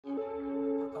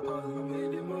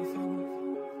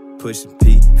pushing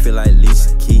P, feel like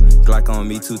Lisa Key. Glock on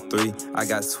me 2-3. I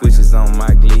got switches on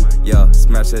my glee. Yeah,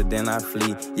 smash her then I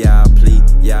flee. Yeah, I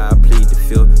plead the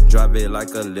field. Drop it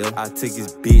like a lift. I took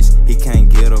his bitch, he can't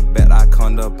get her back. I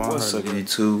conned up on her. What's up,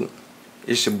 YouTube?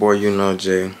 It's your boy UKnow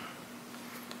Jay.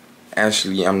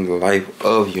 Actually, I'm the life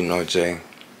of UKnow Jay,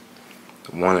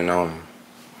 the one and only.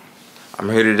 I'm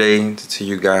here today to tell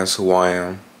you guys who I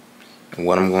am and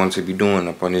what I'm going to be doing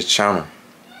up on this channel.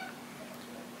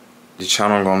 This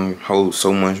channel gonna hold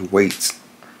so much weight.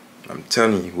 I'm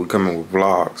telling you, we're coming with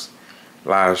vlogs,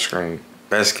 live stream,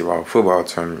 basketball, football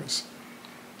tournaments,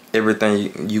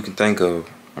 everything you can think of.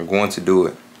 I'm going to do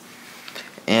it.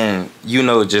 And you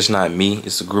know, it's just not me,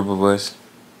 it's a group of us.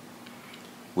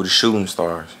 We're the shooting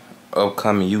stars,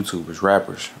 upcoming YouTubers,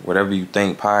 rappers, whatever you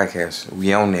think, podcasts,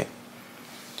 we on that.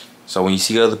 So when you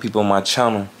see other people on my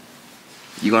channel,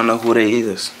 you gonna know who they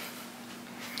is.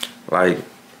 Like,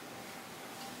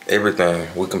 everything.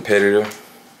 We're competitive.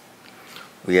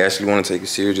 We actually want to take it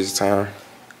serious this time.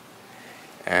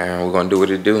 And we're gonna do what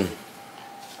it do.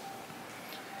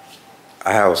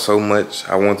 I have so much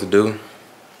I want to do.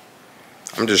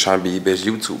 I'm just trying to be your best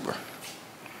YouTuber.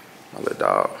 My little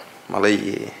dog. My little,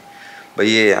 yeah. But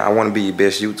yeah, I want to be your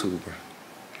best YouTuber.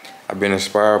 I've been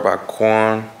inspired by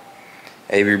Quan,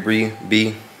 Avery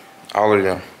B, all of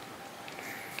them.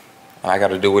 I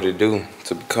gotta do what it do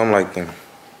to become like them.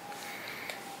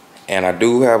 And I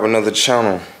do have another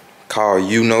channel called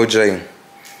UKnow Jay,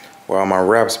 where all my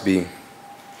raps be.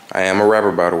 I am a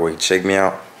rapper, by the way. Check me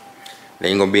out. They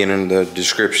ain't gonna be in the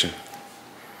description.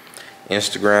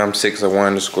 Instagram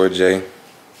 601_Jay.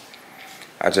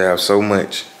 I just have so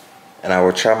much, and I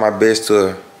will try my best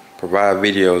to provide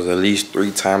videos at least 3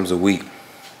 times a week.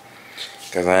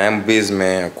 Cause I am a busy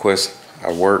man. Of course,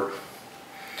 I work.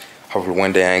 Hopefully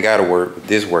one day I ain't gotta work with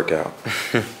this workout.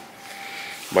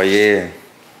 But yeah,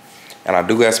 and I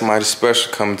do got somebody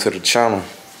special coming to the channel.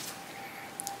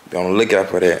 Be on the lookout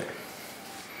for that.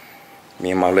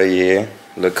 Me and my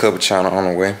little couple channel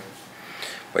on the way.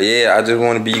 But yeah, I just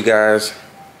want to be you guys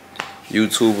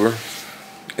YouTuber.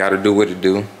 Gotta do what it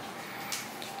do.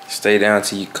 Stay down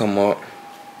till you come up.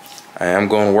 I am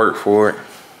gonna work for it.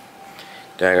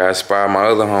 Then I gotta inspire my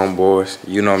other homeboys,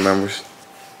 UKnow members.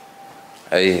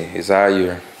 Hey, it's our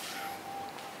year.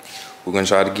 We're gonna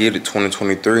try to get it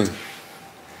 2023.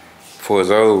 Before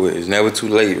it's over with. It's never too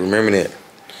late. Remember that.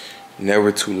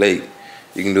 Never too late.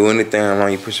 You can do anything as long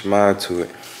as you put your mind to it.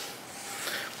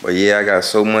 But yeah, I got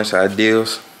so much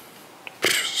ideas.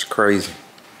 It's crazy.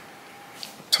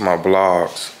 To my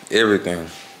blogs, everything.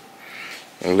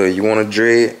 And look, you want a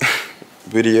dread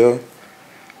video?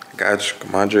 I got you.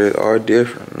 My dreads are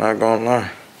different, I'm not gonna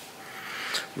lie.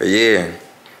 But yeah,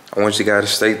 I want you guys to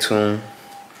stay tuned.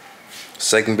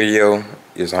 Second video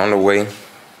is on the way.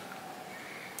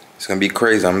 It's gonna be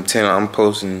crazy. I'm telling you, I'm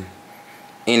posting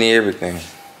everything.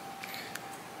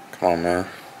 Come on, man.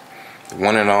 The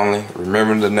one and only.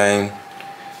 Remember the name.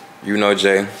 UKnow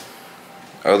Jay.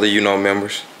 Other UKnow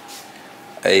members.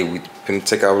 Hey, we finna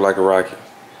take off like a rocket.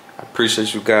 I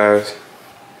appreciate you guys.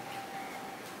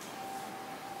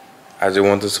 I just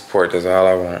want the support. That's all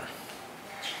I want.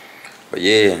 But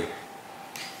yeah,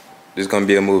 this is gonna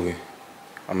be a movie.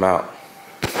 I'm out.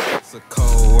 It's a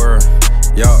cold world.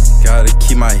 Y'all gotta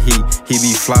keep my heat. He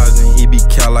be flogging, he be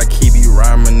cal like he be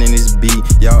rhyming in his beat.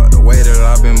 Y'all, the way that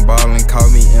I been ballin', call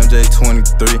me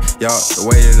MJ23. Y'all, the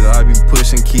way that I be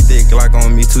pushing, keep that Glock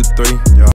on me 2-3. Y'all.